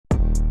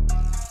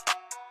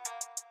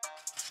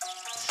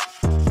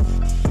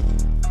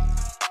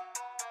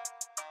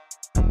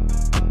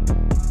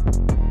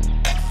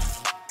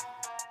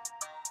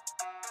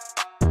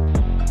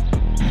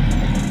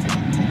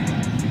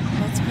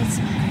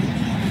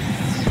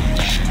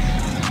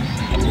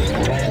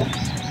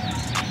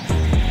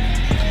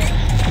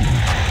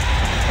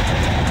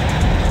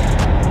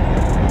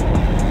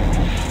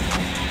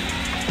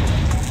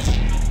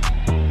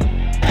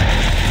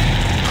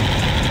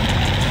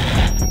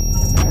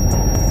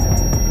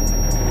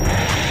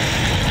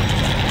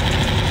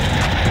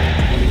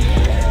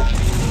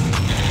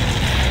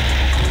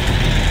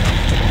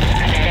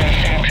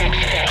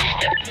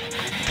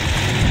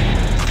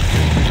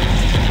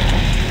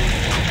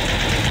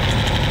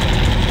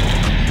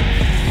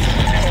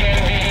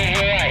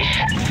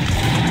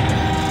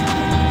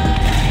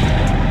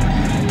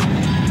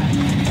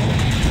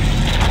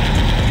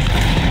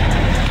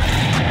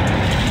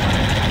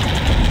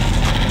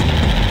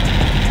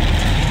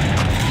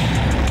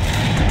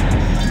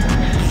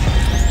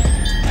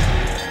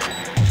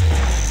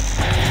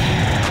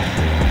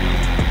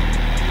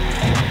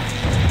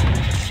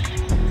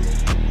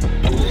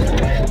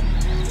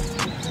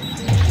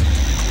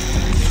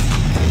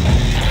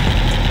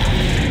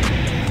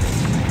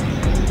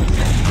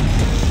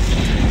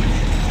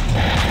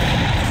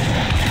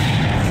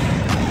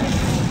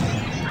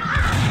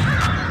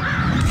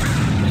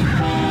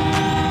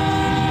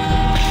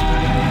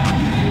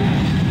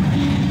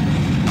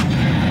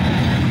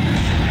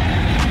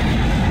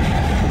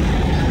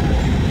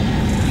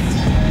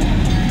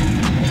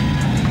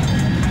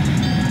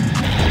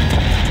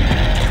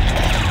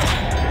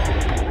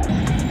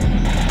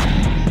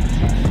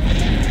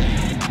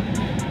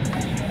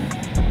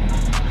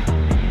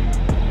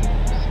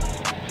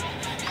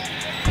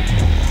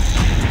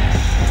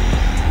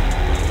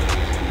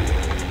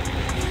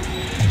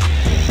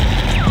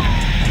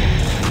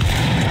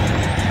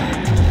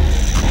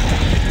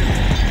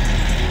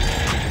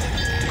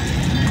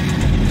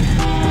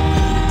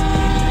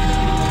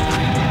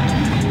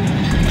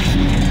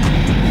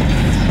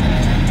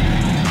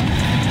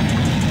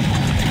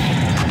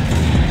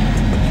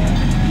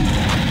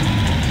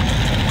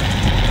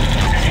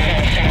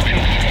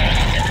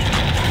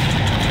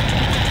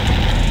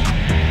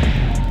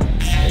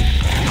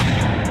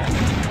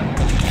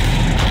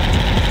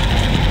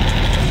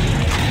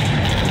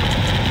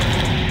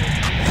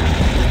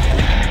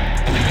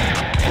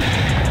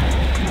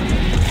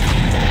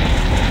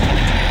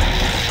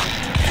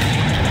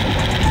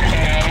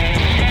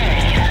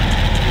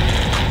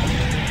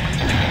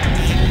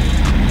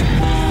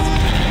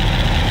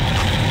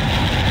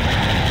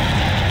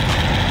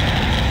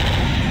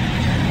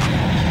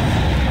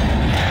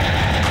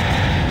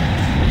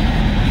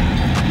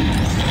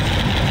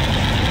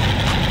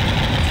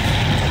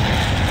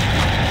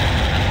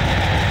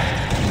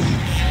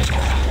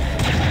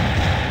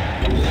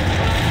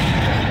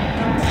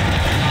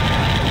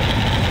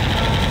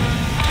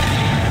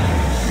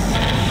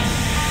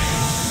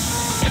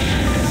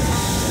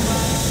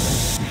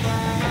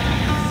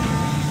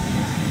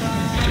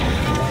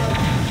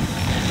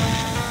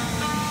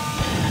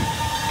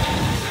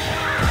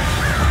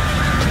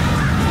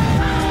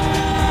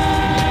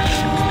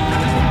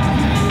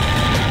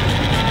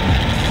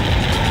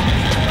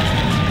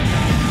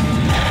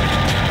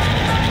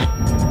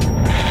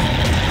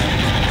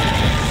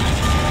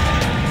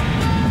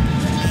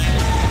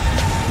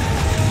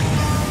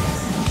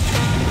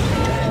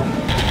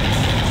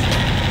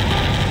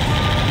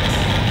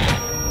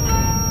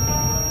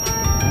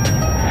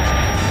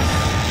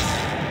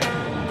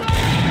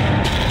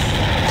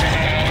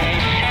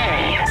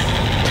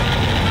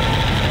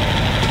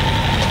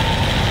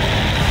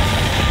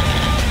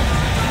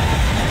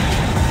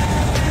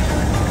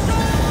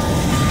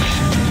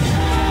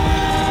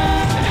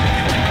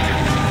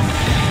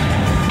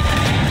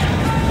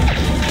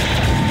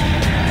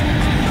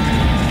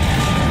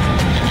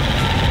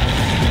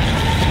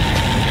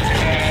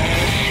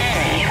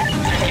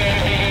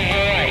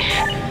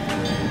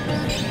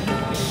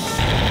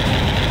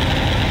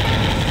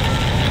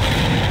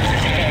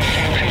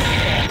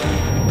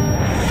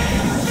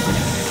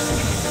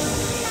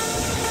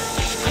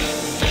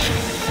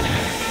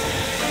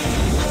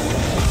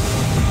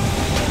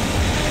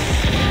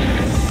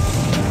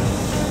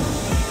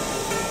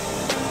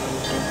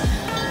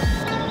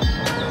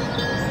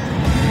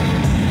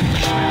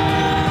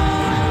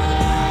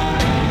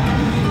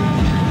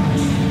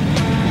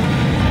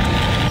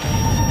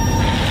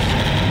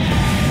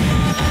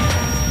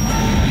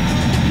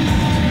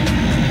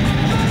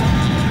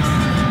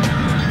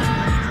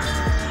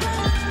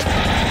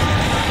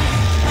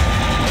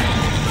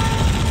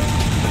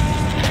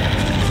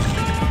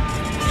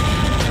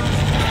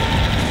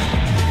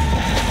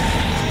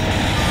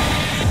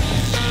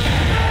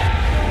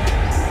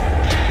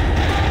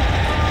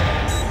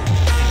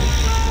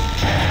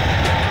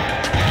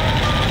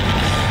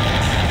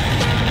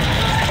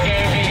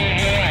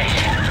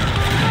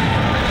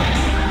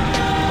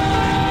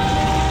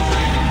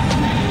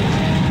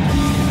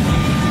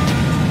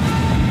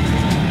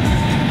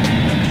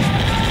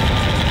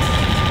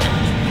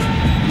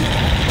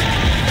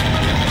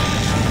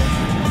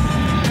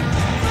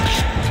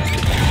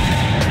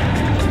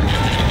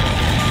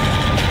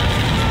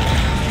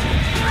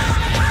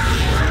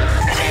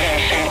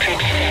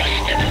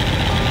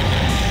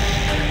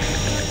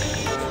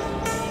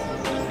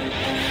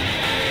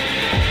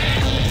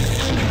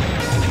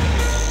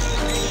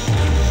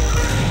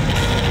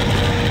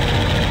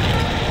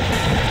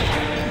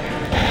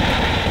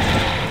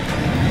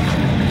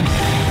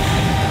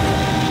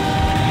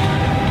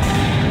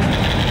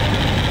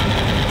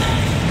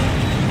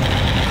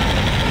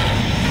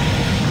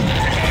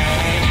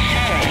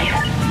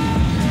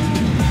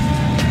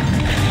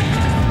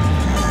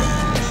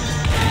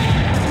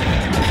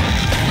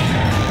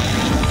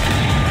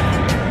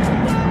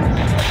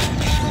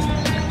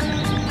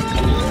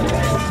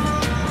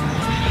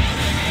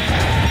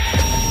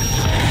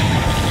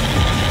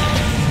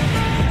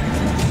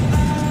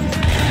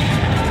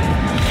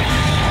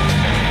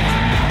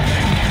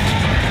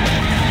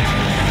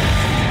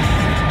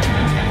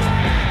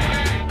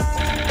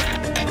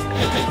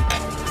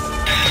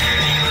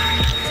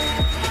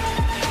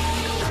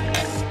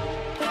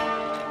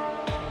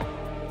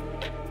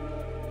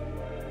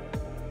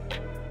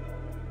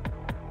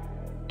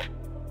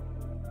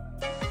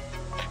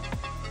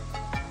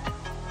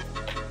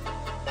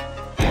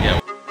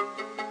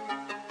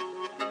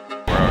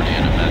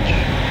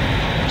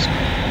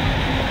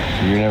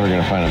you're never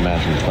gonna find a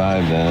match with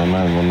 5, then I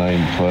might as well not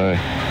even play.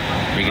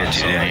 We get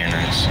 2 down here,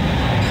 nice.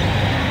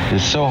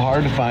 It's so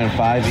hard to find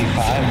 5v5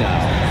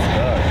 now.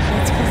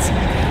 It sucks.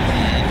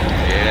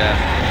 Yeah.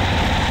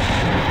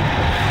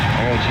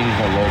 I gotta change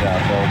my loadout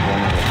though.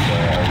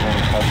 I was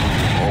running customs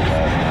with gold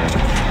last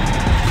night.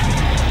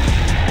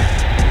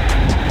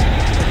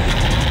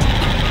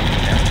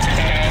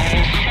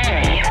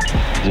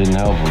 Didn't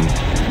help him.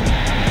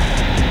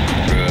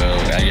 Bro,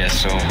 I got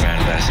so mad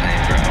last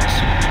night, bro.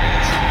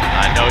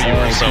 I know you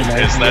were so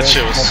pissed. That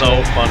shit was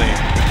so funny.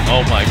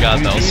 Oh my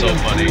god, that was so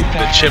funny.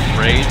 The chip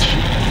rage.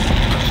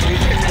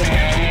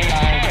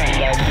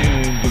 That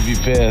dude would be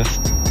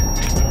pissed.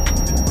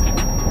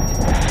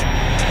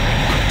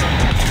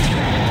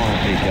 I want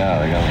to take out.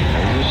 I got my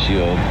laser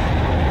shield.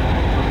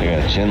 I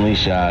got Chinley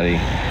Shoddy.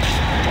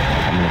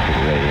 I'm gonna put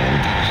Ray in.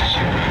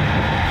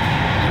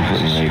 I'm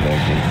putting Ray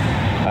back in.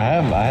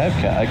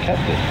 I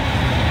kept it.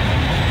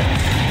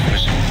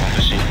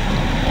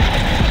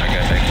 I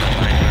got back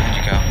behind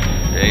you, go.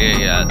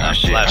 Yeah. I'm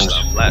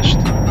flashed.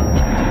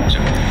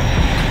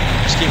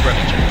 Just keep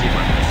running, Jim. Keep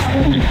running.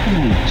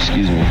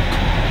 Excuse me.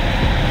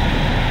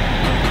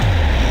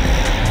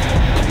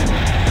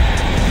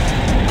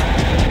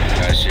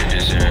 Shit,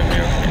 is there a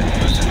mirror?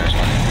 What's the next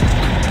one?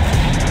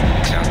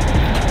 Sound.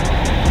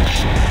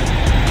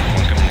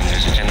 One coming in,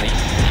 there's a Chinley.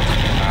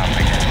 Oh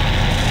my god.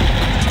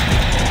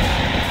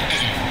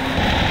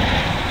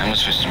 I'm gonna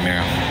switch to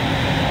mirror.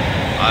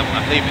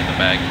 I'm leaving the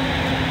bag.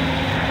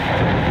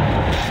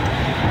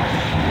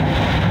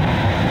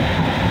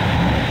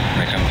 I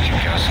come with you,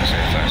 Cal, since I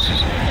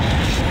flashes.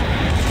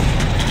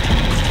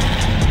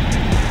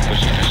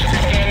 Push it.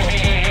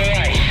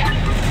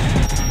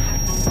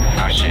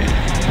 Oh shit.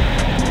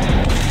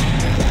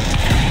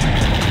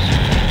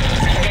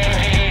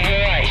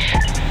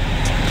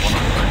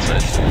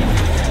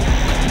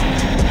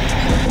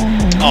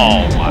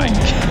 Oh my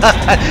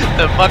god.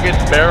 The fucking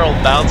barrel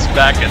bounced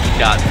back and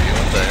got me.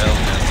 What the hell,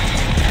 man?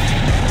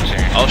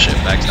 Oh shit,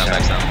 back's down.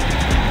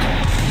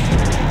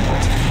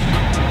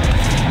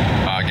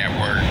 Oh, I got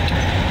worked.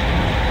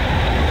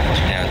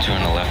 Down 2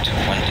 on the left,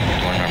 one on the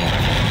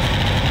left.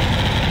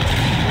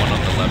 One on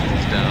the left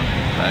is down.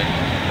 Back,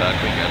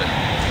 we got it.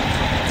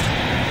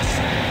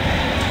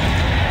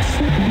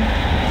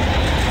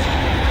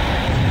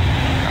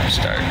 I'm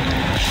starting.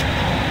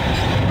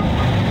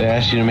 They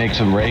asked you to make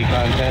some Ray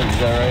content, is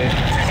that right?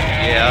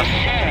 Yeah.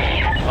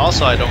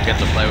 Also, I don't get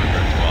to play with her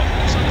too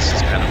often, so this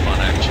is kind of fun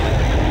actually.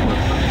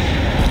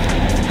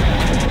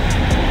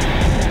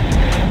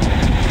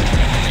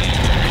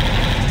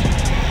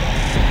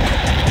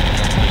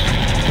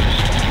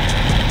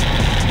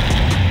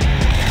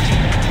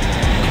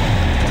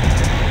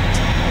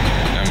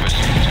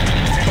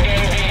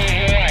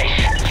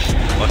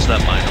 What's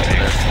that mine over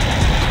there?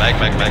 Back.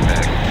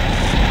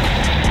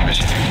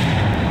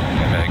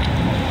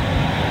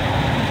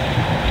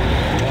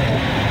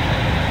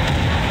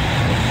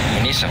 We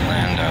need some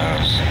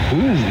Landos.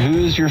 Who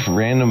is your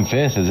random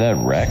 5th? Is that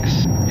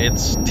Rex?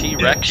 It's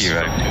T-Rex.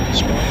 Yeah,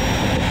 T-Rex.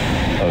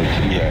 Oh,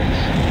 T-Rex.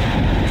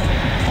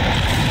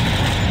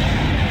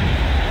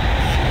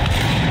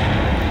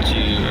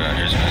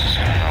 Here's my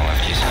sister on the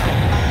lefty side.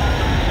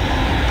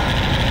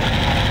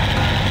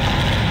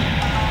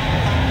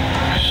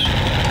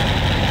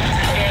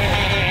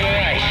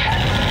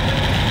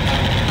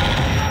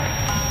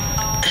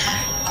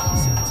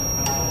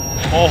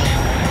 Oh,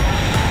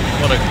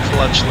 what a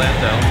clutch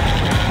Lando.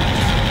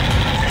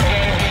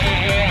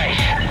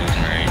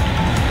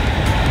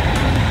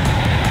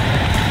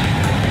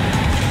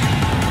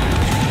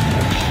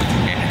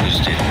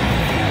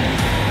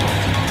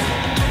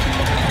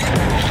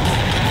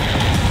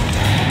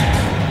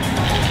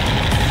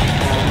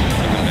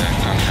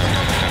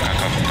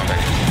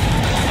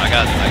 I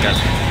got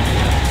you.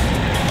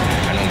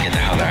 I don't get the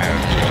hell that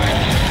happened.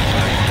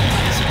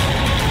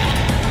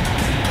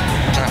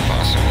 It's not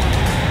possible.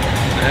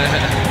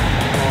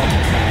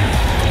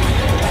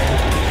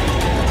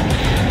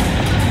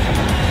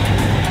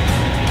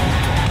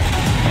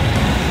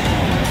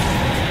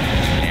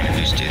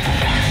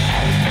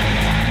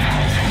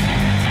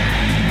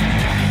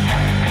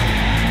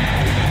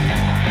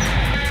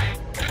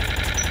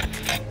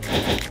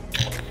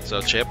 So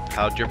Chip,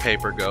 how'd your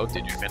paper go?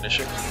 Did you finish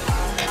it?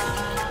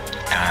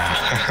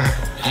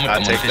 I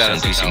take that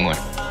as a no.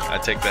 I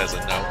take that as a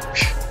no.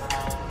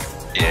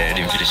 Yeah, I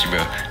didn't finish it,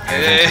 bro.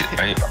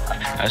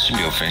 I should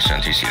be able to finish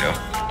on TC though.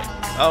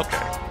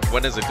 Okay.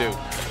 When does it do?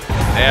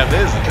 Damn,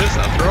 this is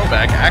a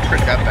throwback. Akron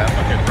got that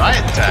fucking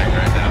riot tag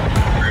right now.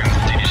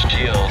 These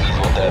shields is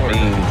what that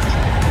means.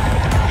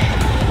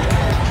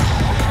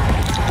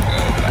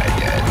 Oh my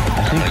god.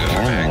 I think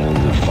Orlando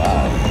is a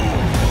 5.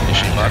 Is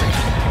she body?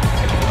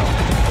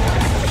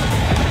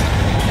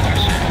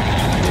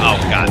 Oh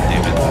god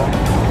damn it.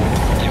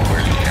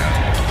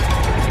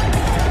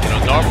 You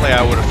know, normally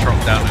I would have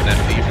thrown down an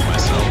MD for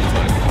myself,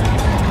 but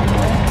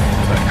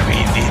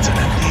Queen needs an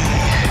MD.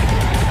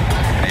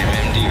 I have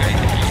MD, right?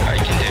 I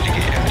can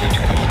dedicate MD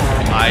to Queen.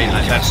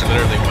 That's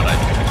literally what I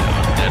do.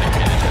 I'm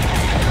dedicated.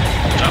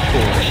 Which I'm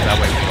cool with. That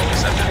way we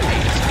always have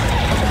MDs.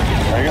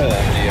 I got an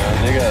MD on.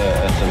 They got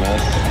a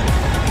SMS.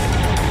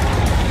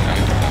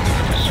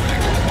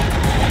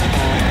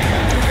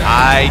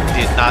 I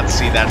did not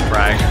see that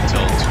frag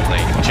until too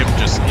late. Jim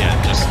just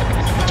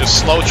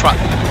slow trot.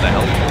 What the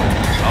hell?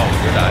 Oh,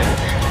 you're dying.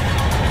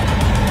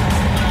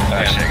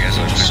 Actually, I guess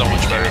it was just so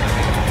much better.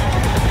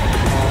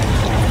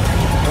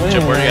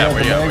 Jim, where you at?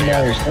 Where you at? Where you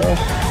at?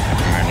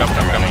 Come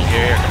here. Come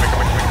here.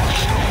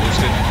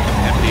 Boosted.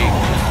 MD.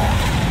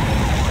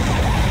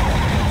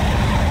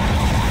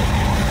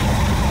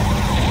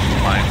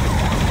 Fine.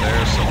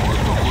 There's some more.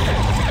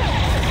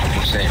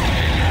 Same.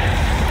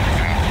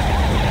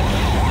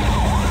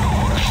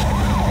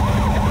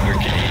 We're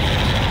Canadian.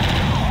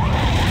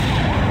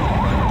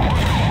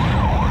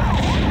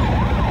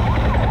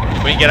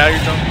 Can you get out of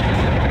your zone?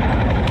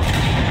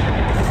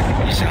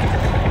 You sound.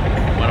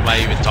 What am I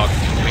even talking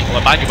to? Wait,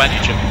 well, behind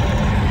you, Jim.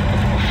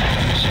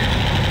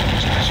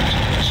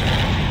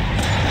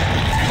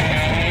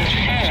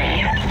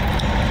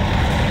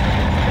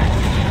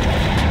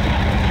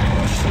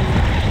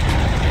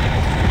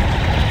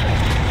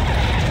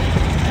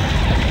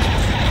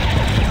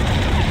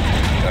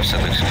 That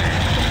looks good.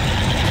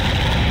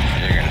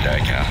 You're gonna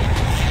die, Cal.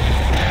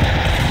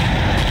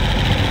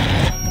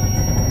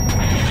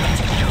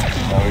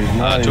 Oh, he's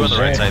not. Two on the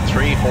right side,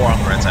 3, 4 on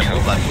the right side.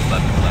 Move left, move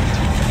left, move left.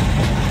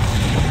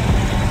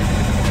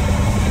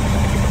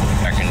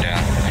 Backing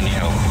down. I need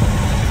help.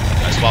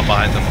 I spawned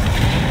behind them.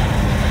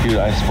 Dude,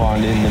 I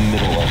spawned in the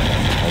middle of them.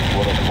 Like,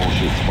 what a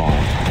bullshit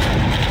spawn.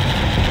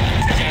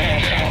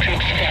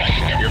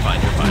 You're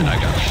fine,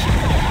 I got it.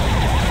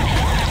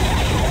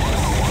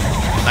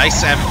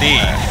 Nice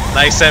MD.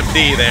 Nice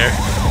MD there,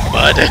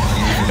 bud.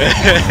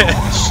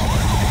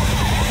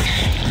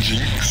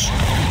 Jinx.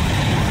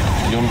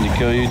 You want me to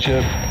kill you,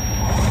 Chip? Nah.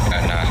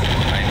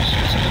 I just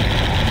shoot something.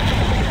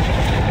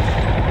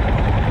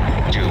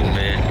 Two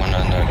mid, one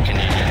on the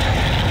Canadian.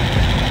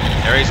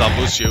 Aries, I'll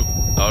boost you.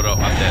 Oh no,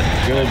 I'm dead.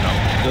 Good. Oh, no.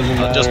 Doesn't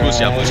I'll matter. just boost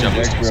you, I'll boost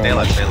you. Stay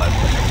alive, stay alive.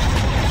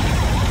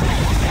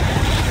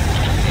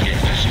 Get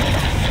pushed.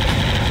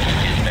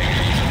 Get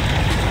mega.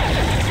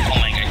 Oh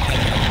my god.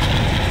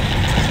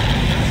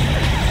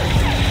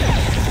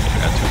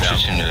 Got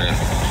two down.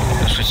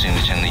 Switching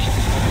to Chenli.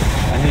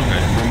 I need to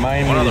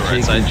remind One me on to the right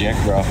take side. the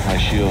ejector off my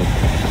shield.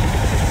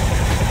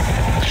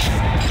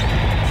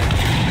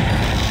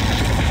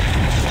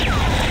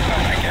 Oh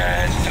my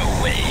god, no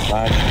way.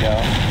 Nice,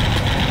 Cal.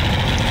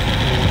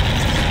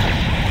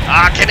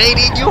 Ah,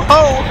 Canadian, you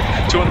ho!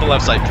 Two on the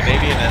left side,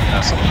 Canadian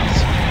and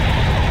SMS.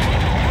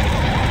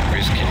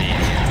 Where's Canadian?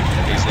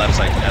 He's left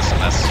side,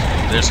 SMS.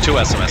 There's two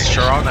SMS,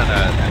 Sharon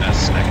and a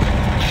Snake.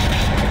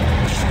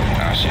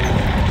 Oh shit.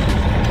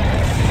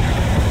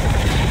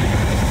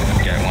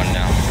 Got one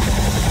down.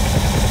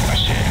 Oh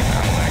shit,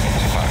 I'm lagging.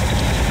 Fuck.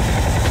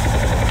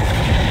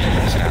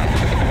 It's down.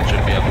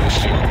 Should be a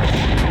boost you.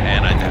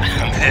 And I did.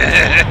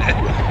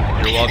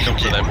 You're welcome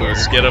for that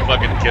boost. Get a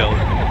fucking kill.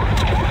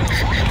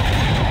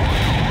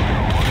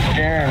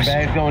 Aaron,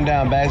 bag's going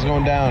down,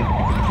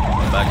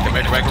 Back, come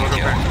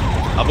here.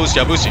 I'll boost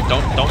you.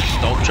 Don't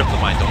trip the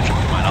mine.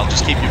 I'll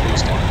just keep you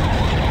boosted.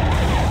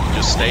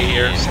 Just stay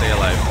here, stay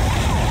alive.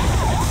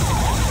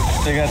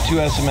 They got two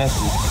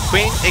SMSs.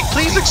 Queen, hey,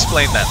 please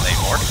explain that name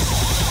more.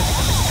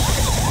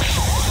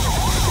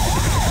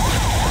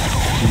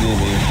 She didn't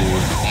mean to.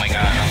 Oh my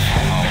god.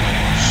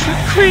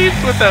 Queen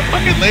with that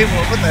fucking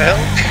label. What the hell?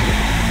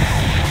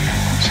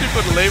 She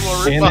put a label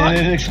right And behind.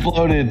 then it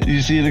exploded.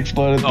 You see it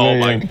exploded. Oh through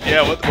my, him.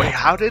 yeah. Wait,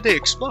 how did it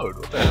explode?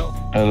 What the hell?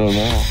 I don't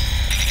know.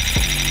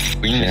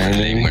 We need a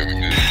name where we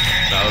move.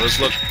 No, it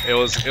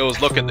was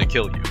looking to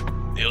kill you.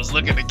 It was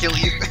looking to kill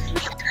you.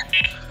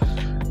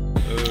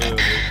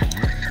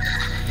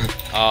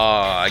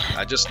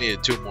 I just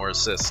needed 2 more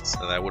assists,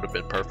 and that would have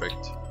been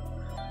perfect.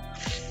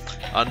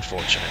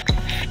 Unfortunate.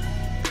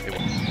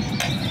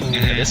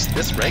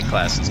 This Ray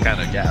class is kind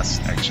of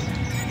gassed, actually.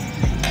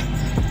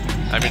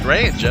 I mean,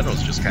 Ray in general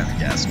is just kind of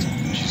gassed.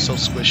 She's so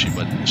squishy,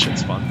 but this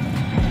shit's fun.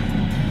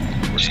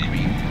 Where's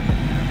Queen?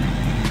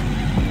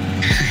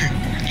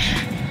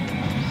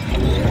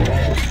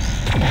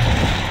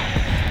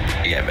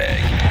 Yeah,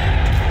 bag.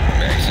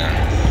 Bag's done.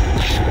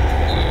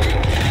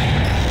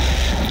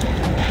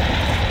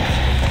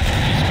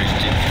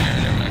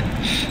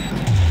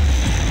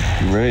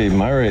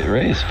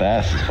 Ray is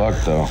fast as fuck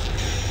though.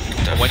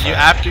 When you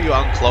after you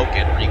uncloak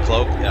and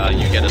recloak,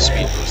 you get a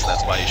speed boost.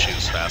 That's why you shoot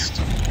as fast.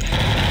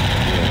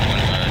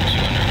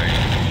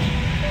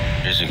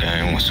 There's a guy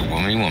who wants to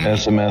woman.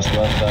 SMS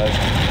left side.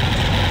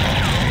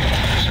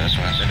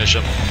 Finish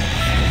him.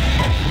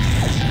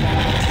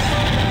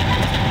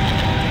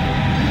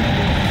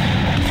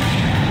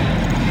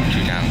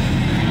 Two down.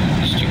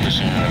 There's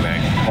 2% in the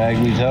back. Bag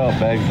needs help.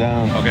 Bag's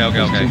down. Okay.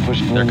 There's two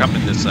pushing They're in.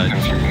 coming this side.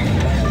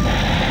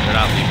 They're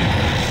not leaving.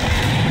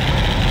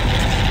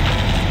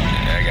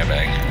 Yeah, I got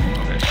back.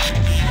 Okay.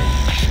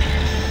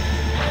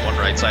 One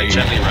right side,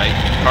 gently right.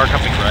 Car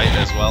coming right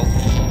as well.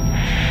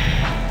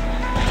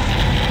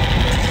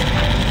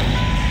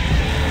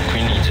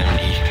 Queen needs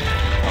MD.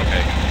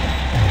 Okay.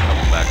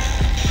 Coming back.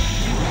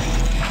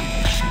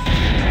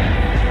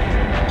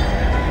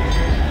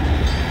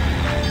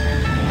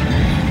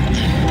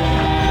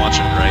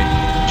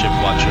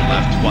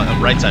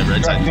 side,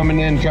 right Truck side. coming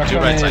in, truck Two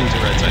coming right side, in. two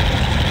right side.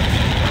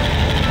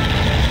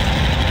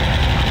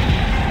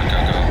 Go.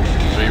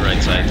 Three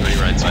right side, three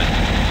right side.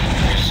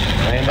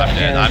 Land I'm up dead,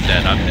 cannon. I'm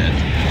dead, I'm dead.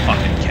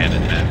 Fucking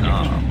cannon, man.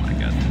 Oh my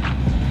god.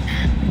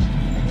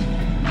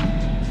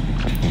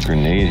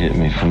 Grenade hit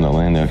me from the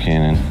Lando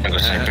cannon. I go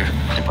sniper.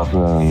 Up out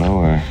of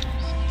nowhere.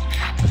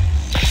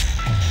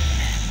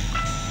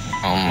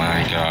 Oh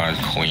my god,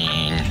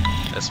 queen.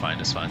 It's fine,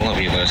 it's fine. Won't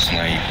be able to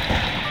snipe.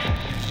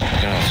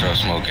 You're gonna throw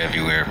smoke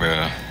everywhere,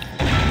 bro.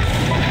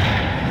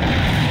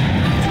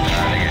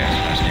 Ah, they got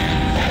us down.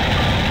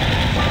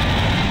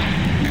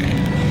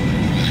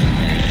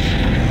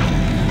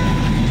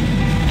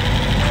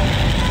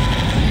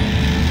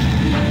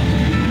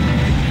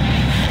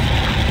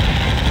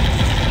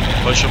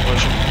 Push him,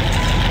 push him.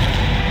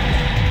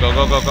 Go,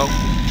 go, go, go.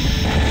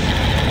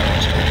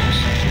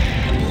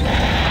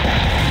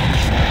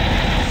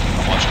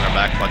 I'm watching her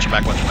back, watch her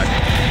back, watch her back.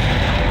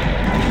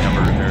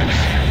 Number repairs.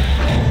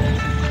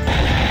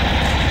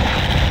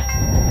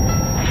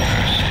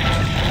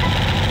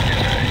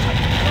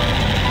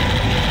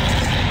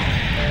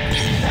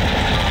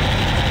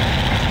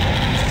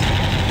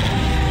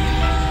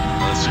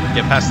 Let's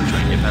get past the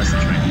train, get past the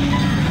train.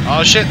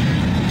 Oh shit!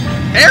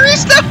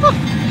 Aries, no!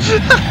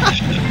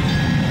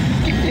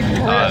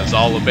 It was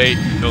all a bait.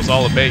 It was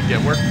all a bait.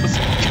 Get work, pussy.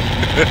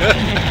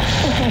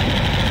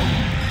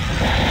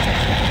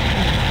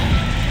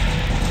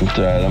 It's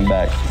alright, I'm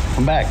back.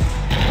 I'm back.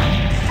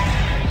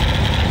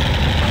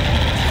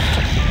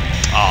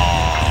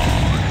 Oh,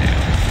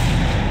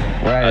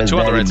 damn. Right, as two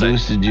on the Daddy right side.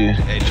 boosted you.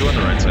 Hey, two on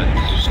the right side.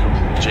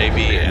 JB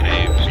and a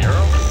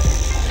Miro.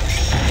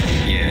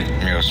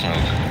 Yeah, real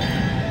smoke.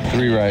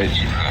 3 right.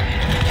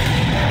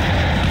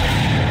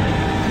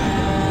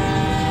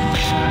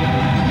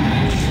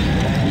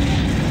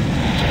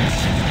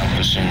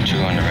 Pushing 2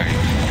 on the right.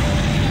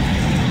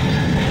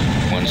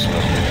 1 slow.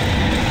 1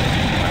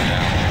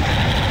 down.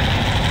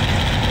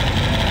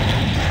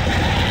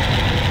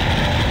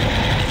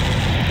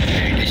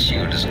 Hey, this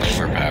shield is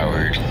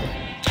overpowered.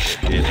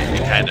 It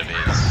kind of is.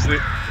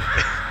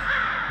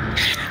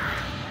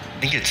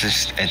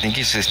 I think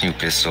it's this new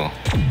pistol.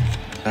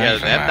 Yeah,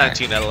 the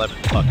M19 at 11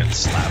 fucking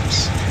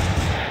slaps.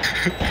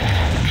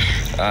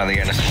 Oh, they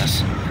got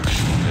us. Do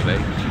they?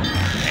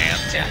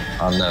 And? Yeah,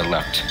 on the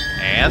left.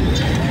 And?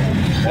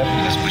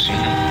 That's pushing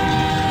him.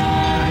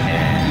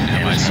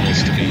 And Am I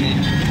supposed to be?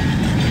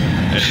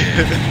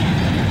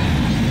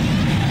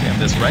 Damn,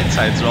 this right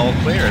side's all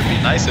clear. It'd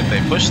be nice if they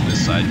pushed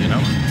this side, you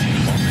know?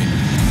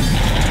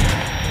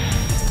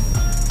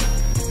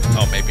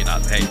 Oh, maybe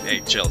not. Hey, hey,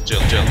 chill,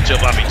 chill, chill, chill,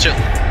 Bobby, chill.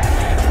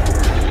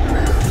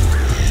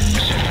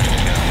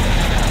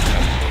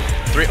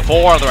 3,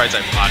 4 on the right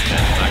side. I'm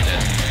dead, I'm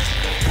dead.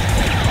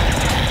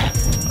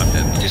 I'm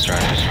dead. Just run,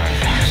 just run.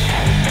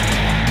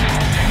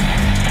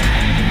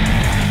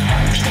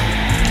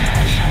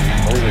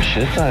 Oh, they were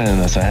shit signing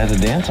us. I had to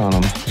dance on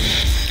them.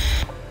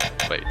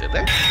 Wait, did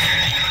they?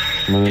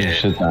 Move Yeah.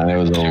 shit sign. It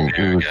was a.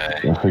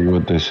 I forget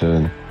what they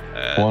said.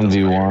 That's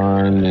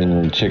 1v1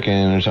 and a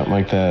chicken or something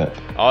like that.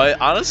 Oh,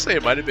 honestly,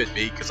 it might have been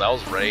me because I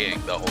was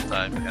raying the whole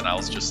time, and I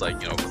was just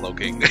like, you know,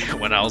 cloaking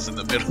when I was in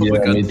the middle Yeah,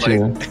 of the me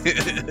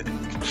gunfight.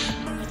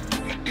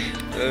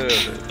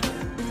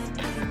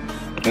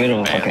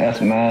 Beautiful fucking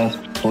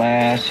SMS,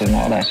 flash, and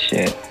all that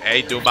shit.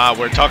 Hey, Duma,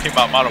 we're talking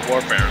about Modern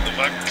Warfare. The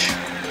fuck?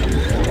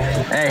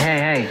 Hey, hey,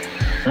 hey.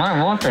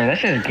 Modern Warfare, that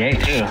shit is gay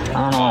too. I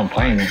don't know why I'm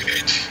playing it.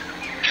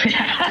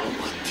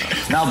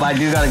 No, but I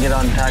do gotta get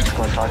on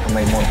Tacticool so I can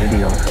make more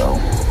videos, so.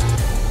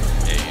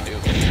 Yeah, you do.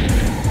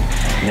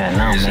 Yeah,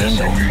 no, man,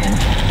 don't, man.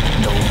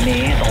 Don't,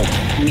 man, don't,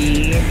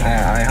 man.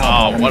 I hope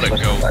Oh, I'm what a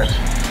switch goat. first.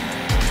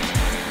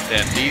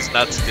 Damn, these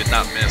nuts did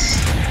not miss.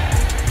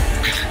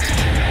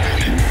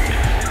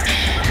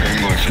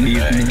 More for the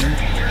bag.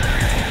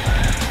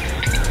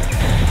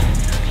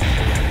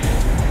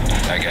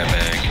 I got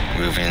bag.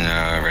 Moving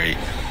right.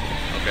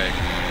 Okay.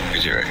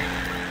 Where's your right?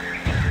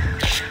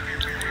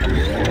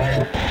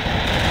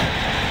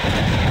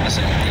 That's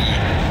an E.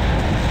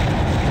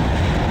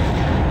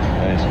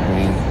 Nice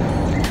queen.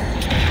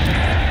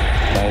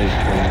 Nice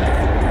queen.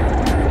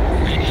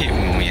 We hit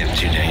when we have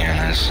 2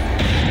 Dianas.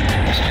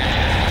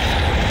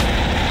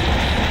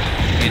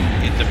 In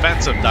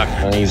defense of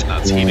Dr. D's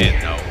nuts, he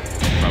didn't know,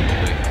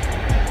 probably.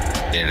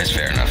 Yeah, that's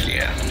fair enough,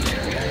 yeah.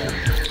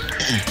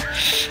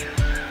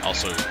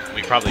 Also,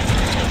 we probably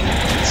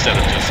instead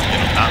of just, you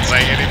know, not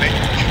saying anything.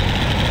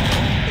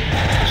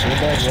 Shit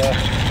back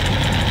left.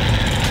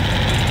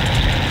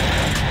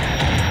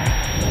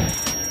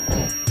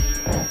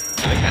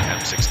 They got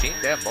M16,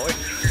 damn boy.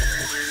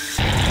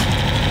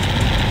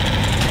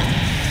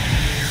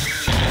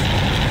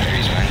 There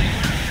he's mine.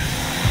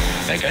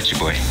 I got you,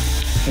 boy.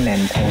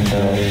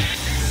 Nintendo.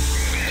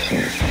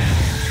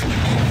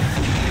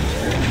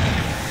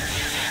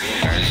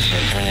 Alright, so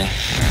coming in.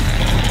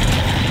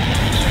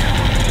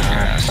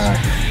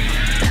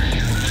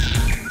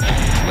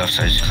 Left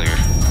side's clear.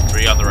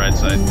 3 on the right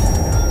side.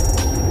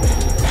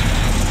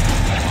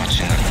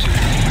 Watching left too.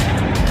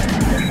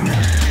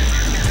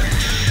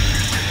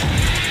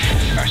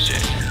 Ah,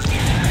 shit.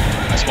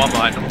 I Spawn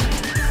behind them. I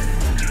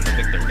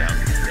think they're down.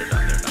 They're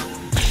down.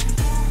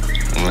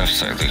 Left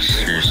side looks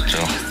here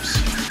still.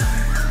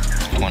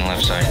 One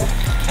left side.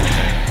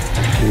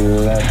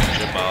 Left.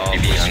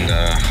 Maybe on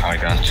the high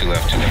ground. Two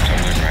left, I'm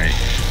moving right.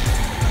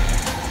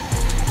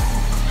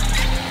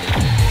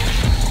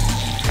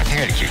 I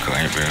gotta keep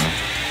quiet, bro.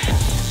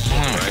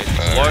 Right.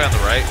 Loy on the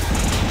right.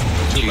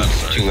 Two left,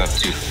 sorry. Two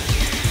left, two.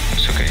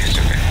 It's okay, it's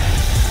okay.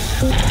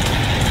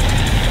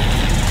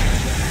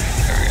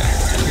 There we go.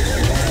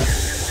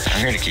 I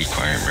gotta keep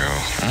quiet, bro.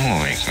 I don't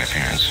wanna wake my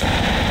parents.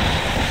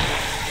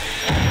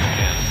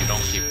 And if you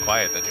don't keep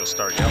quiet, then you'll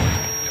start yelling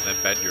and then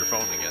bend your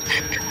phone again.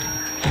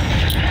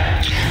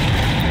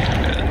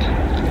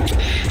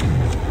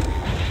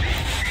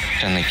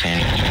 Suddenly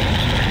candy.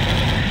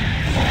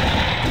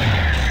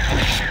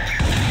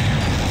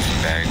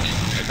 Bag.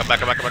 Hey, come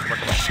back.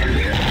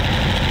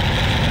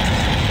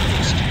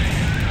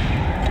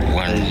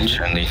 One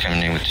friendly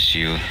coming in with the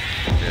shield.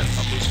 Yeah,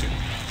 I'll boost you.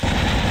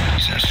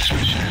 He's not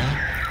suspicious.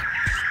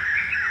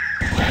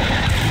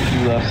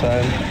 Left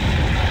side.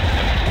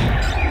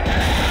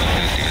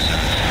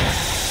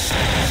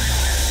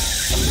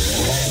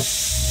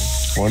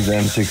 One's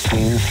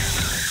M16.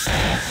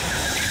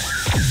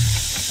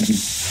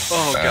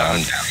 Oh god.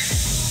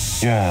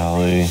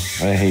 Golly, I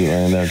hate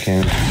laying down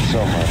cams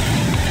so much.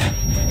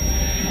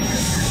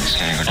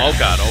 Oh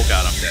god, I'm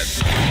dead.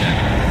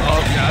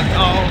 Oh god,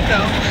 oh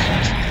no.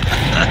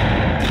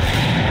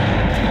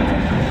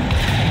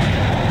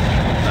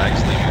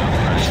 Bag's leaving on the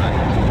right side.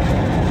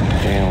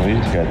 Damn, we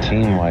just got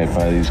team wiped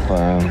by these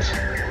clowns.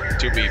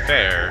 To be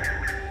fair,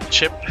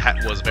 Chip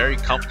was very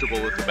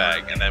comfortable with the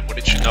bag, and then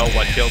wouldn't you know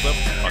what killed him?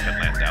 Fucking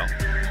Landau.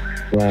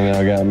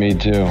 Landau got me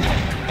too. Yeah,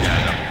 I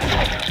know.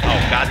 Oh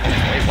god,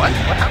 wait, what?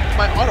 What happened to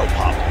my auto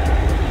pop?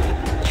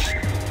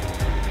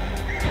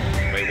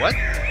 Wait, what?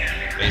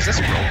 Wait, is this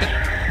broken?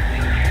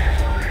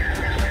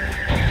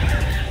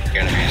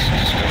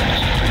 Just go.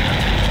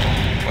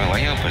 Well, why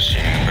y'all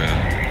pushing, bro?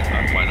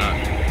 Why not?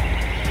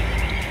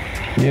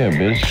 Yeah,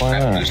 bitch, why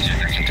not? I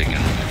can take it.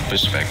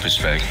 Push back.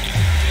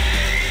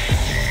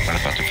 What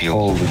about the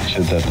fuel? Holy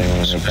shit, that thing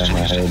went up on my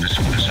head.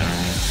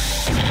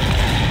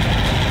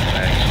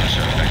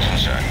 Back one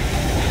shot.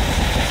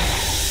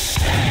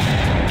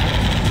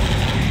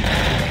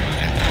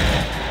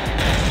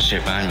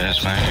 Shit behind me, that's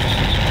fine.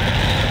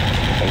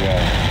 I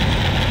got it.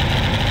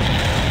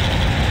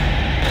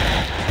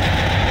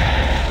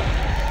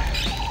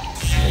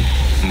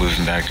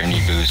 Moving back, I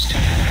need boost.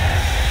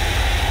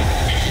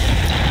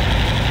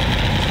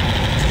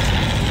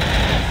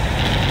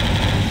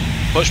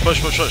 Push. 3.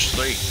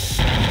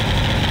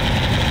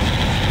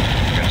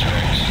 Gotcha,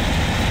 Rex.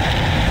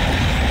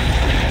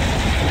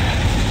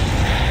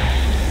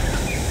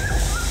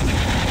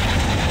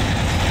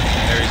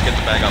 Harry's get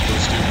the bag, I'll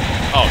boost you.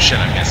 Oh shit,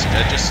 I missed.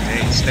 Just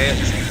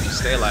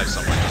stay alive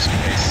somewhere just in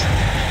case.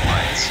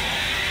 Mines.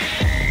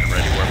 I'm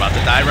ready, we're about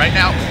to die right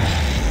now.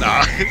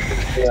 Nah.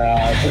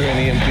 Yeah, I threw an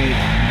EMP.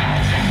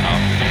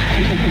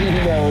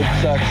 That would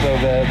suck so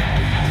bad.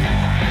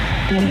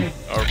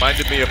 It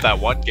reminded me of that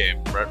one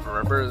game,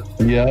 remember?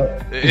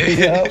 Yep.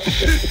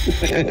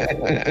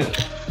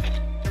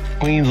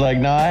 Queen's like,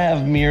 no, I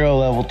have Miro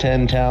level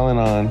 10 talent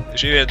on.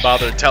 She didn't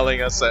bother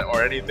telling us that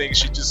or anything,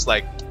 she just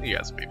like, you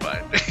guys will be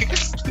fine.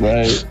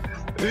 Right.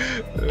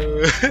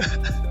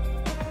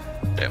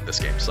 Damn, this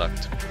game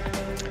sucked.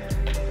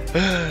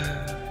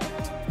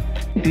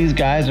 These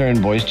guys are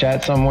in voice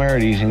chat somewhere, or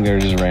do you think they're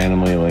just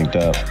randomly linked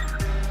up?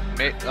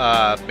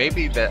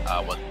 Maybe that,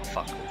 what the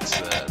fuck was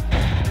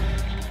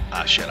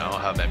shit, I don't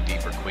have MD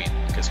for Queen,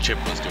 because Chip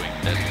was doing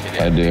dedicated.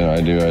 I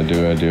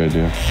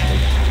do.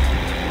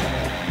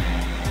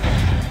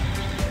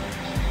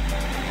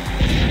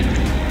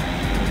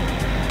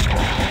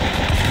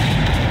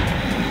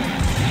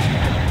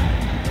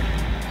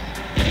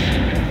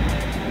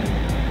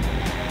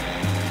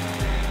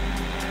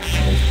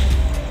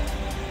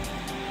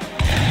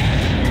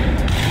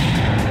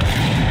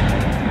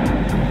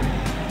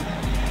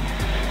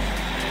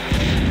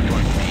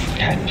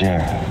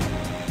 Yeah.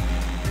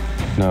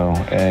 No,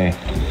 A.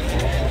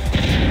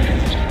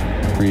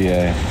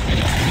 3A.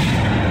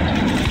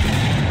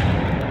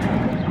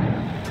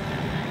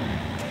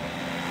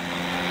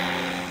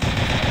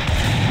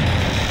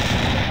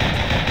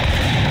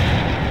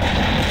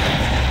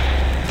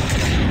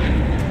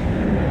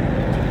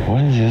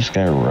 What is this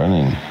guy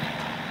running?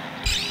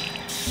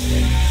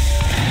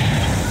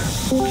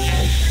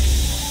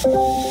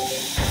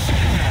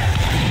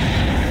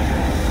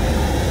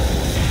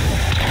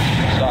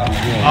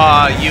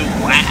 You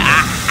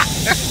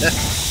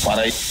What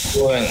are you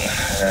doing?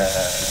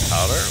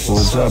 Powder?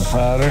 What's up,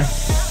 Powder?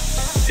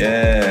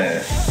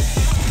 Yeah.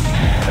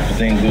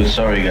 Everything good.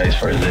 Sorry, guys,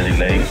 for the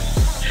delay.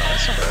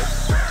 That's alright.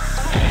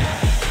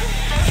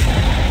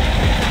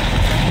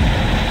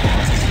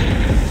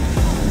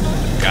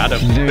 Got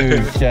him.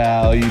 Dude,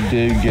 Cal, you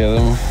did get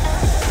him.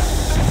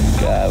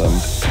 Got him.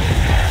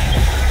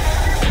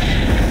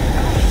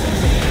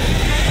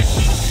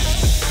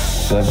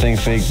 That thing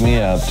faked me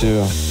out,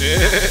 too.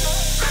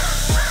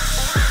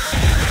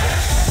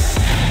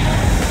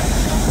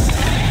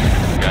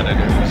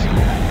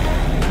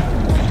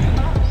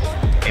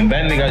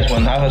 Bentley guys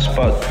won't have a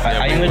spot.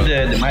 I'm with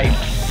the mic.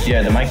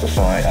 Yeah, the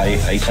microphone.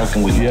 I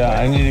talking with. Yeah,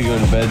 I need to go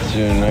to bed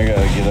soon. I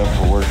gotta get up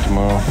for work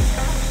tomorrow.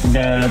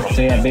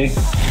 Yeah, big.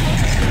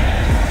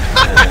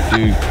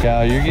 Dude,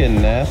 Cal, you're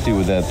getting nasty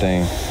with that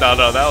thing. No,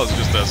 that was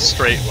just a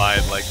straight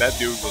line. Like, that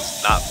dude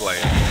was not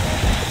playing.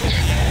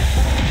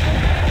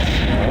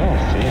 I don't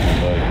see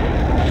anybody.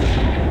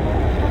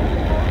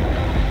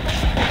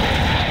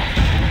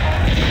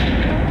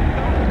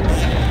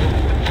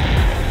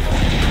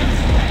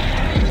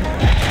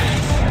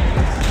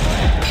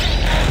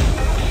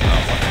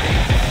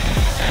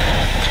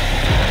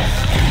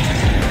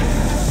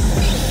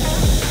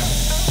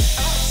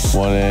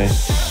 One A.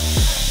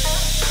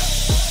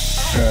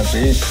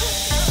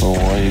 Oh,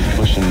 well, he's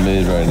pushing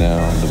mid right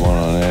now. The one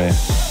on A.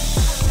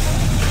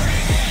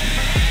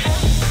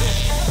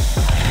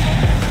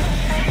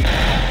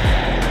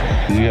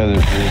 You guys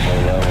are pretty low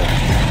level.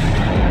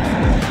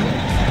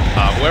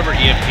 Whoever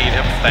EMP'd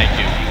him, thank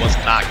you. He was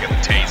not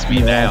gonna tase me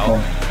now.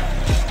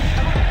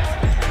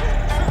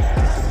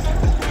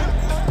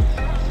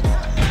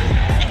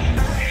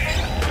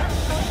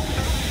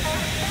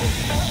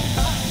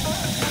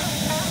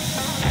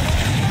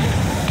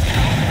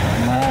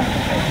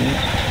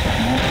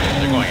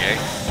 They're going A.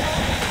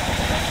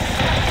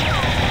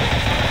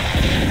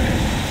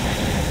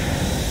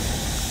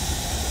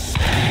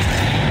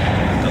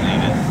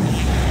 Deleted.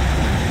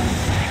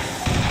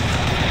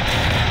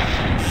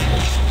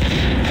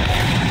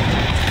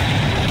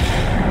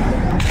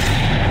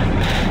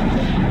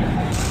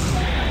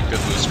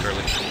 Good boost,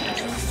 Curly.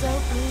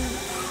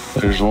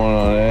 There's one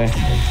on A.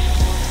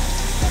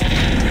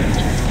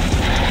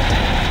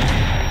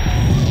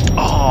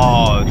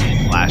 Oh,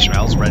 Flash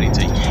Mal's ready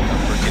to eat a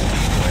freaking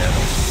decoy at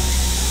him.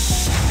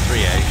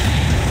 3A.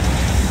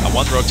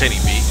 One's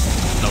rotating B.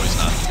 No, he's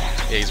not.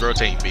 Yeah, he's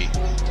rotating B.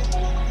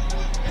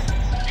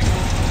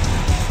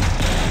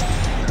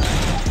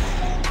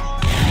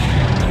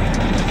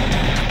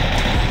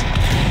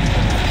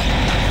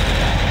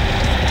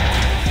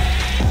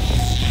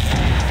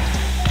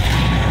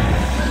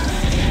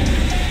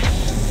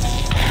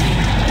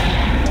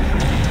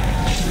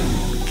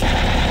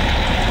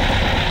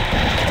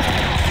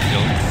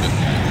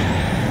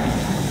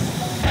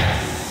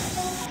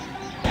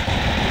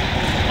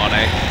 On A.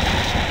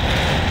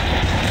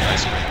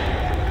 Nice.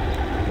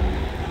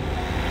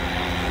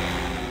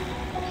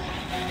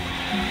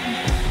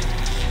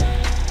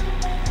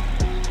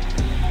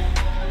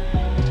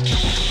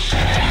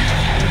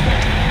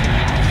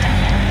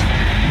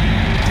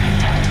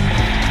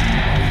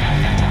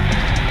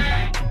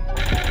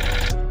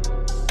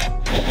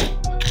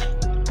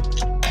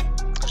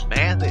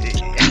 Man,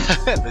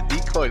 the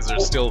decoys are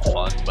still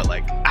fun, but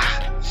like,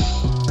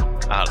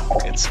 I don't know.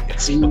 It's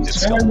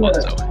still fun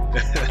though.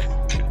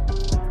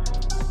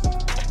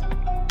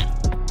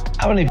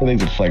 How many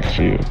things to flex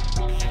for you?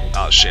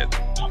 Oh shit.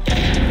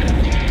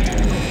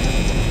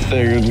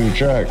 There goes your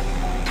truck.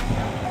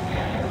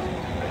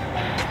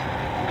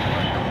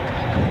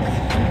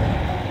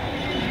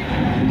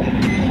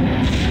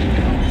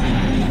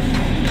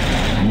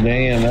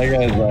 Damn, that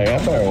guy's like, I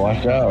better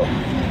watch out.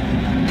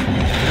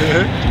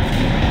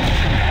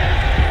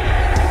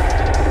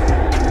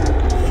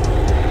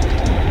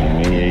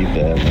 And we ate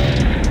that, man.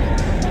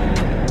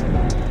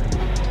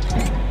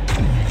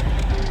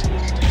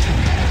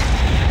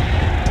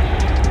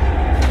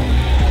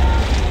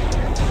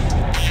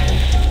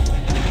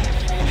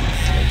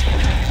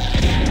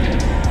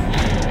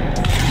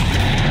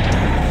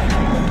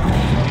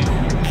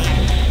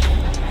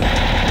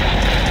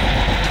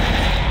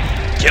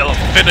 Kill him,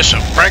 finish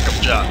him, prank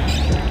him, John.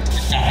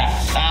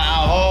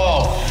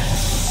 Oh!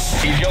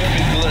 He jumped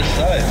into the other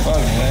side.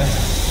 Fuck, man.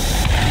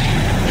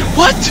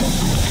 What?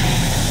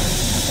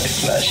 I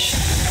flash.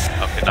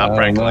 Okay, not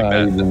prank like He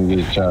that. didn't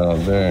get shot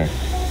out there.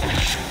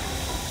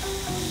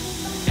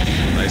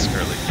 Nice,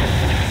 Curly.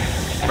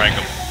 Prank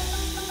him.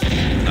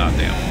 Ah,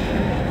 damn.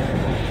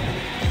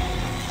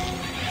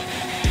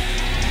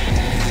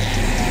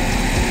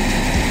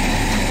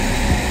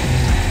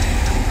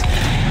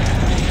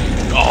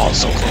 Oh,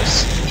 so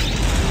close.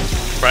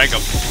 Prank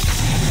him.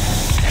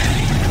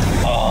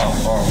 Oh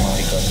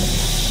my god.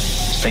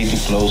 Stay too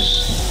close.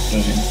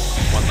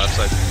 One left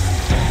side.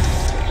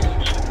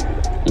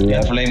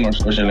 Yeah, flame or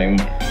special aim.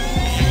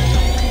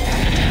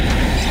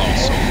 Oh,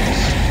 so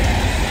close.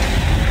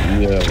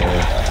 Yeah, boy.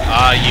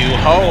 Ah, you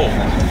ho!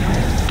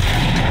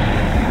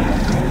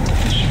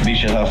 We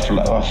should have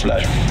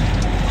flash.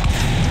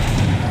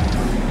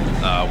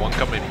 One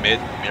coming mid,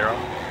 Miro.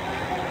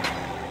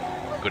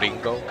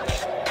 Gringo.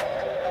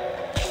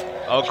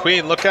 Oh,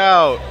 Queen, look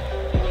out!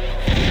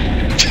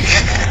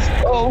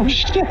 Oh,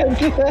 shit.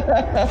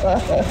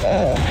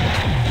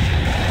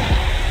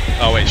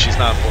 Oh, wait, she's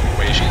not.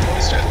 Wait,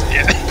 she's dead.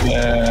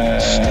 Yeah.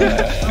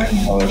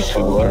 Oh, it's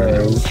so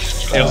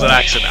It was an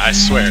accident, I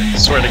swear.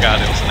 Swear to God,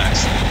 it was an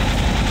accident.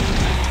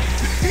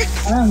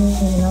 I don't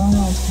even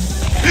know.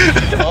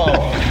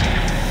 Oh.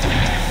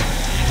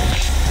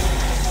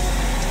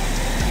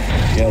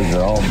 You guys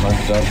are all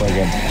bunched up like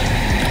a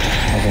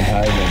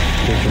hide and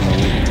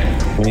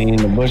kicking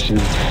the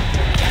bushes.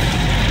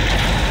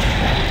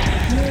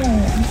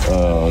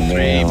 Oh, no.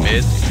 3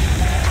 mid.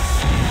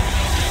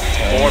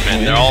 4 mid.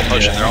 They're all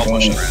pushing. They're all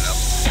pushing right now.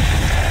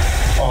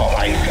 Oh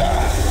my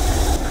god.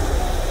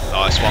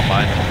 Oh, I swapped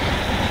behind him.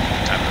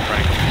 Time to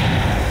prank him.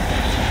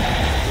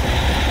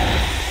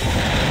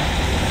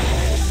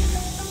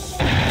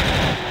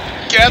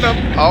 Get him!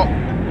 Oh.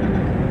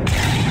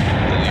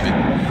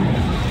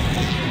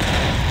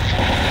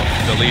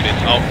 Delete it.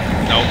 Oh,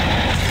 no.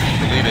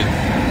 Delete it.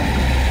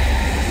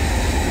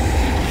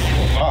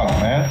 Oh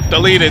man.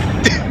 Delete it.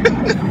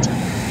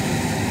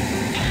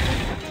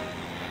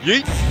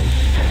 Yeet.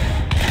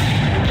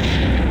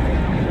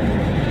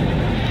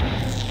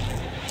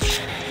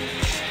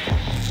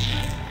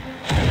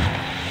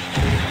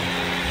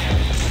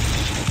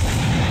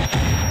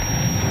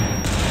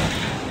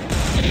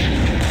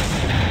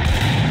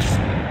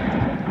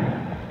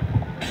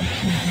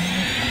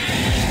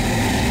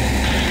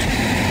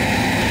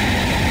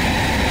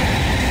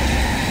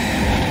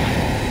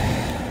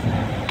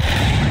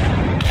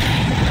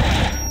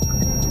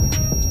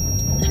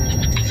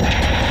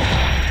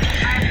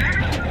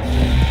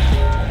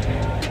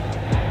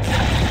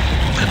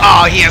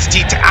 Oh, he has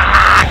T.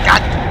 Ah,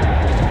 God.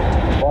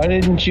 Why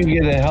didn't you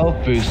get a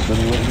health boost when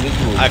you went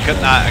invisible? I could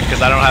not,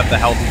 because I don't have the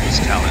health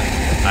boost talent.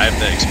 I have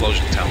the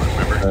explosion talent,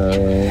 remember?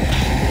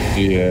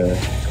 Yeah.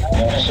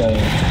 That's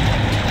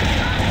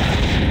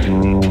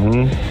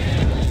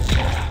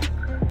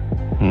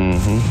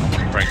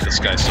Prank this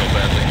guy so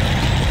badly.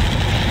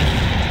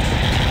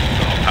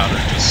 Oh, powder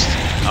just.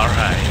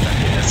 Alright, I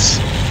guess.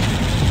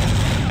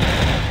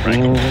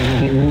 Prank him.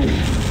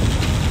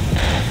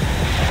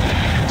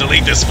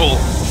 Delete this fool!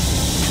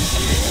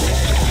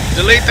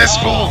 Delete this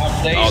fool!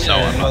 Oh no,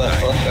 I'm not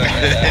dying.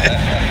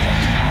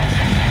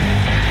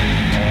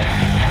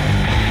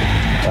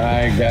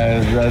 Alright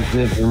guys, that's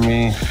it for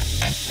me.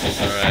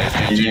 Alright,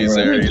 GG's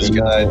Aries.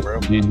 Good night, bro.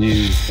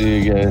 GG's,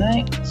 see you guys.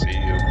 See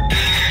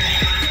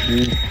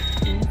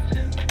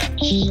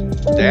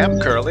you. Damn,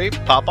 Curly.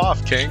 Pop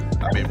off, King.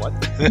 I mean, what?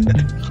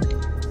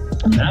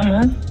 Nah,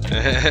 man.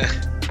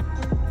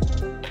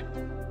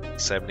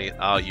 70.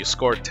 Oh, you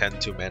scored 10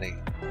 too many.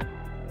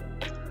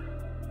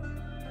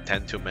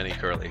 10 too many,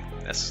 Curly.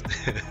 That's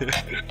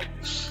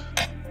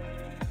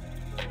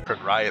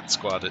Riot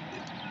Squad.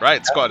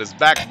 Riot Squad is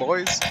back,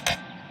 boys.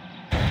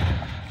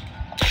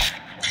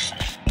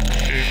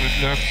 Okay,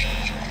 good luck.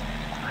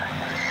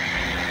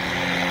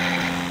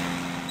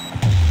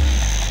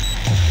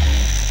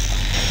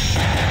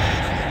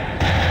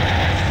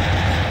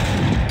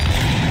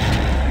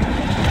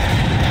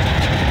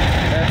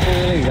 That's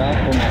really got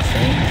for my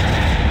thing.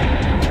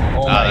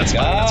 Oh my That's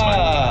fine, that's fine.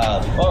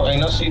 god. Oh, I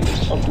know, see this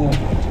fucking.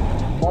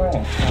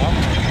 Alright.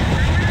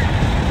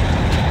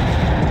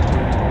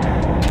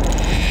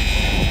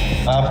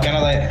 Kind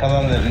of like, come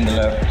on in the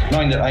left. No,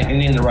 in the right,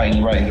 in the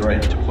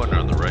right. 2-pointer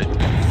on the right.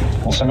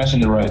 SMS in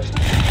the right.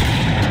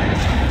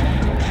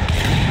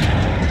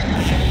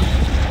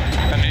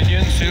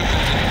 Canadian still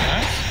considered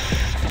nice?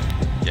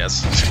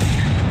 Yes.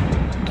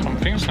 Some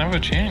things never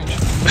change.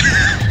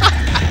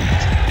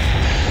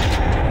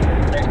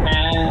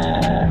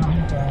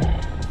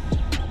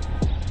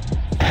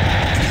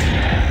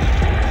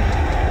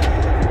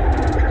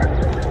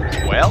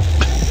 Well.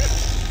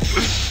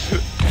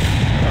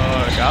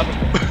 Oh, I got him.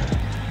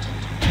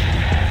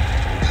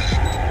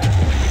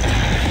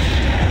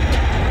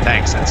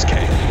 Thanks, SK.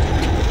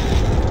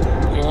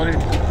 Got it.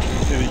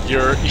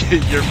 Your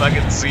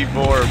fucking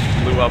C4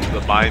 blew up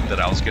the mine that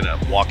I was gonna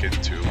walk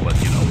into, but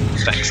you know,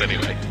 thanks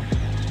anyway.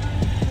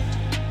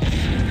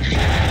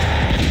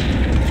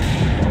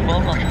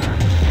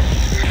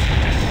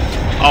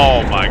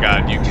 Oh my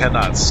god, you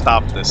cannot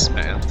stop this,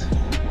 man.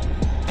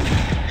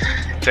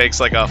 It takes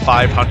like a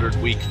 500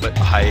 week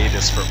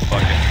hiatus from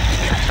fucking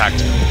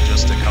Tactical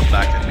just to come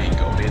back and me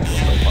go in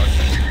with the fuck.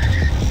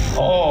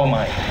 Oh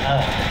my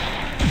god.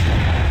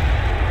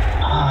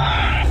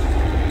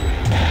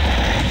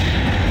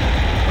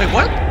 Wait,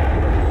 what?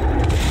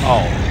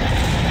 Oh.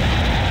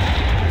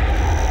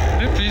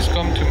 Could you please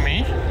come to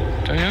me?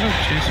 Tired of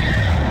chasing.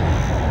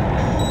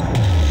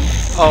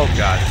 Oh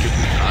god, could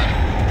we not?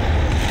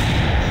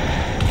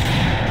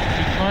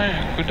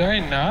 Could I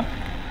not?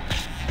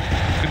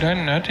 Could I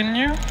not in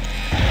you?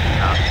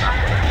 Not what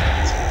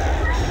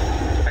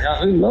I I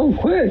got really low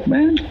quick,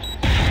 man.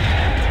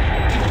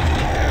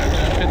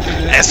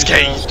 meant.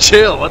 SK,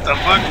 chill, what the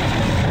fuck?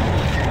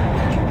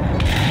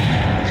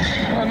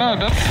 Oh no,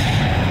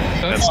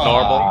 That's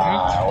normal.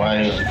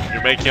 Why?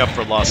 You're making up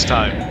for lost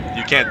time.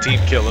 You can't team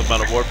kill him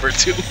on a Warfare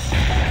 2.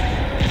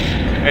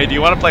 Hey, do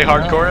you want to play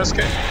hardcore, SK?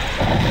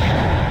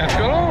 Let's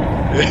go.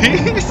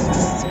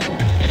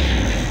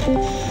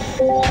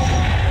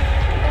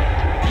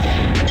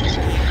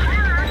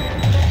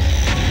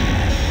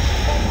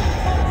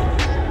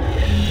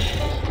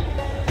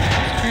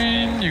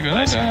 Screen, you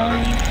gotta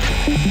die.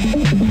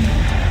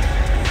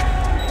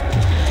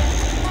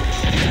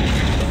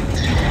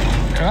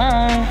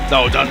 Cow. No.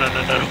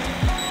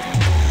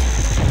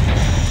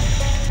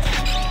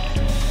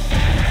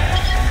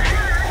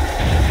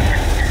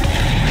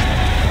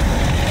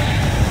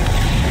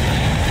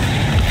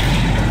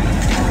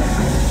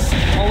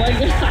 Oh,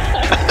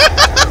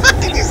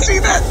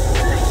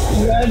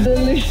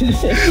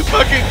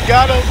 Fucking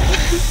got him.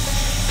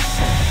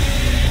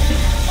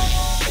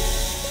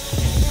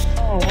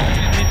 Oh, why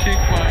did he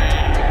take my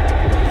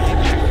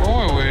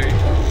four away?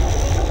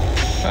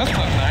 That's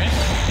not nice.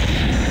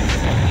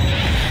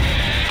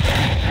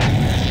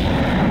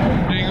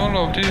 Doing all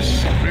of this,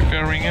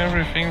 preparing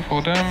everything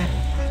for them.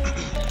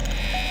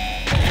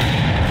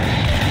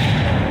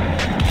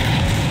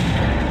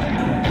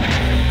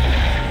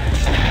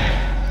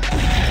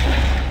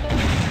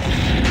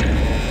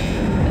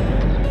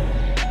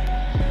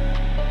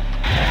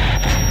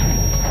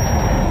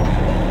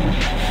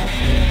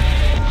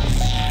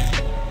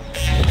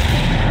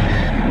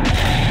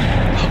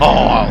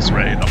 Oh, I was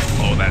ready to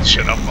blow that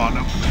shit up on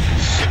him.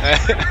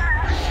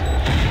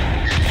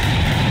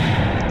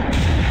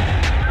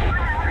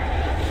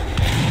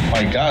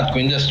 My God,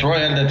 Queen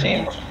destroyed the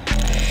team.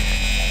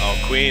 Oh,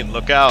 Queen,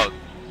 look out.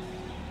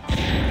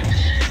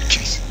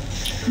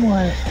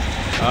 What?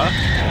 Huh?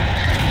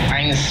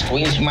 Mines,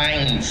 Queen's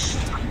mines.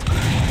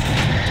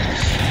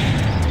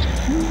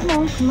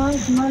 Come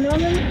on,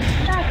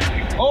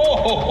 attack. Oh!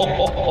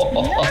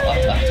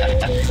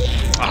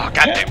 Oh,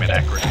 god damn it,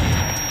 accurate.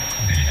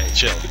 Hey,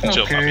 chill,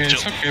 chill, Okay, puppy, it's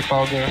chill. okay,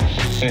 Powder.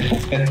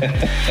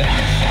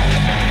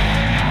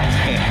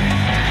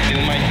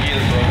 Kill my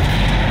kill, bro.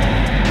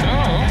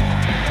 Oh,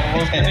 I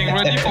was getting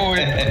ready for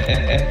it.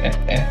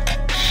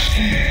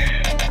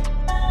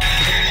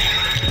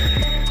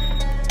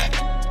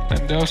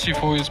 And now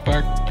C4 is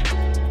back.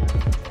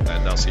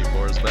 And now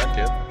C4 is back,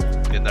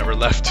 yeah. It never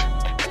left.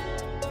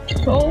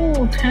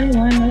 Oh,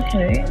 10-1,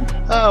 okay.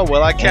 Oh,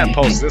 well, I can't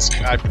post this.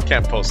 I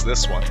can't post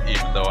this one,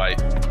 even though I.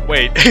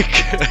 Wait,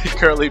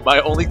 currently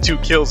my only 2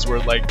 kills were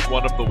like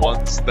one of the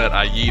ones that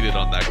I yeeted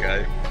on that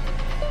guy.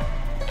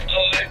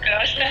 Oh my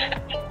gosh.